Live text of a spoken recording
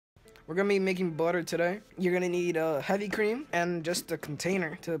We're gonna be making butter today. You're gonna need heavy cream and just a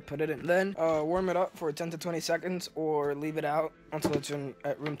container to put it in. Then warm it up for 10 to 20 seconds or leave it out until it's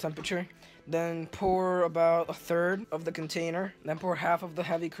at room temperature. Then pour about a third of the container. Then pour half of the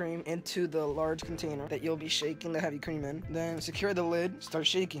heavy cream into the large container that you'll be shaking the heavy cream in. Then secure the lid, start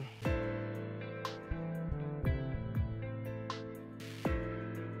shaking.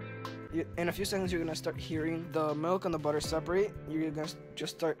 In a few seconds, you're gonna start hearing the milk and the butter separate. You're gonna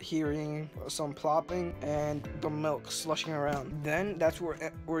just start hearing some plopping and the milk slushing around. Then that's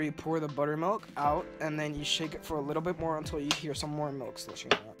where you pour the buttermilk out, and then you shake it for a little bit more until you hear some more milk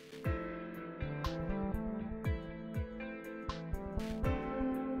slushing around.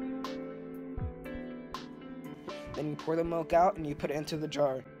 Then you pour the milk out and you put it into the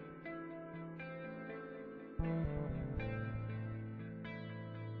jar.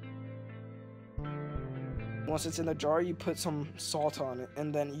 Once it's in the jar, you put some salt on it,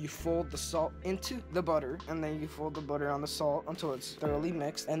 and then you fold the salt into the butter, and then you fold the butter on the salt until it's thoroughly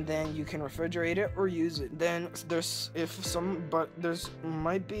mixed, and then you can refrigerate it or use it. Then there's probably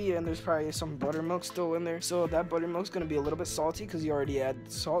some buttermilk still in there, so that buttermilk's gonna be a little bit salty because you already added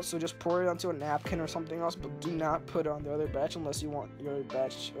salt. So just pour it onto a napkin or something else, but do not put it on the other batch unless you want your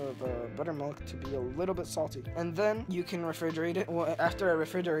batch of buttermilk to be a little bit salty. And then you can refrigerate it. Well, after I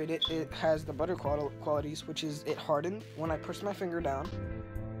refrigerate it, it has the butter qualities, which is it hardened. When I push my finger down,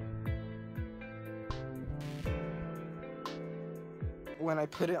 when I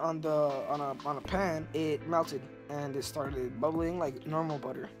put it on a pan, it melted and it started bubbling like normal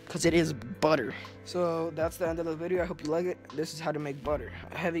butter, because it is butter. So that's the end of the video. I hope you like it. This is how to make butter.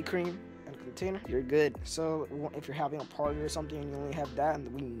 Heavy cream and container, you're good. So if you're having a party or something and you only have that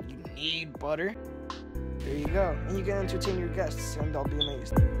and you need butter, there you go, and you can entertain your guests and they'll be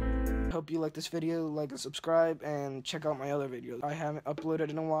amazed. Hope you like this video, like and subscribe, and check out my other videos. I haven't uploaded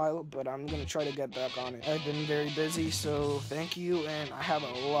in a while, but I'm gonna try to get back on it. I've been very busy, so thank you, and I have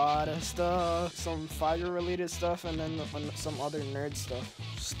a lot of stuff, some fire related stuff, and then some other nerd stuff.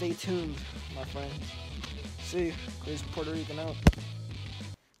 Stay tuned, my friend. See you. Crazy Puerto Rican out.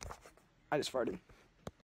 I just farted.